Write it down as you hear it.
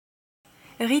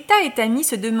Rita et Tammy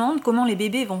se demandent comment les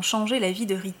bébés vont changer la vie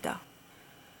de Rita.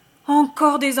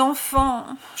 Encore des enfants,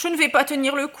 je ne vais pas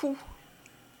tenir le coup.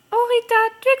 Oh Rita,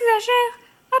 tu exagères.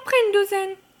 Après une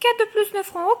douzaine, 4 de plus ne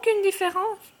feront aucune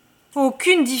différence.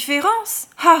 Aucune différence?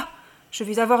 Ah! Je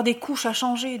vais avoir des couches à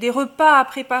changer, des repas à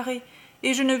préparer,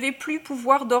 et je ne vais plus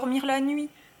pouvoir dormir la nuit.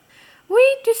 Oui,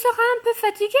 tu seras un peu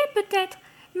fatiguée peut-être,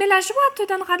 mais la joie te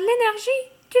donnera de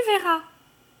l'énergie, tu verras.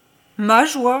 Ma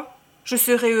joie? Je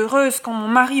serai heureuse quand mon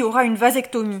mari aura une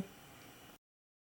vasectomie.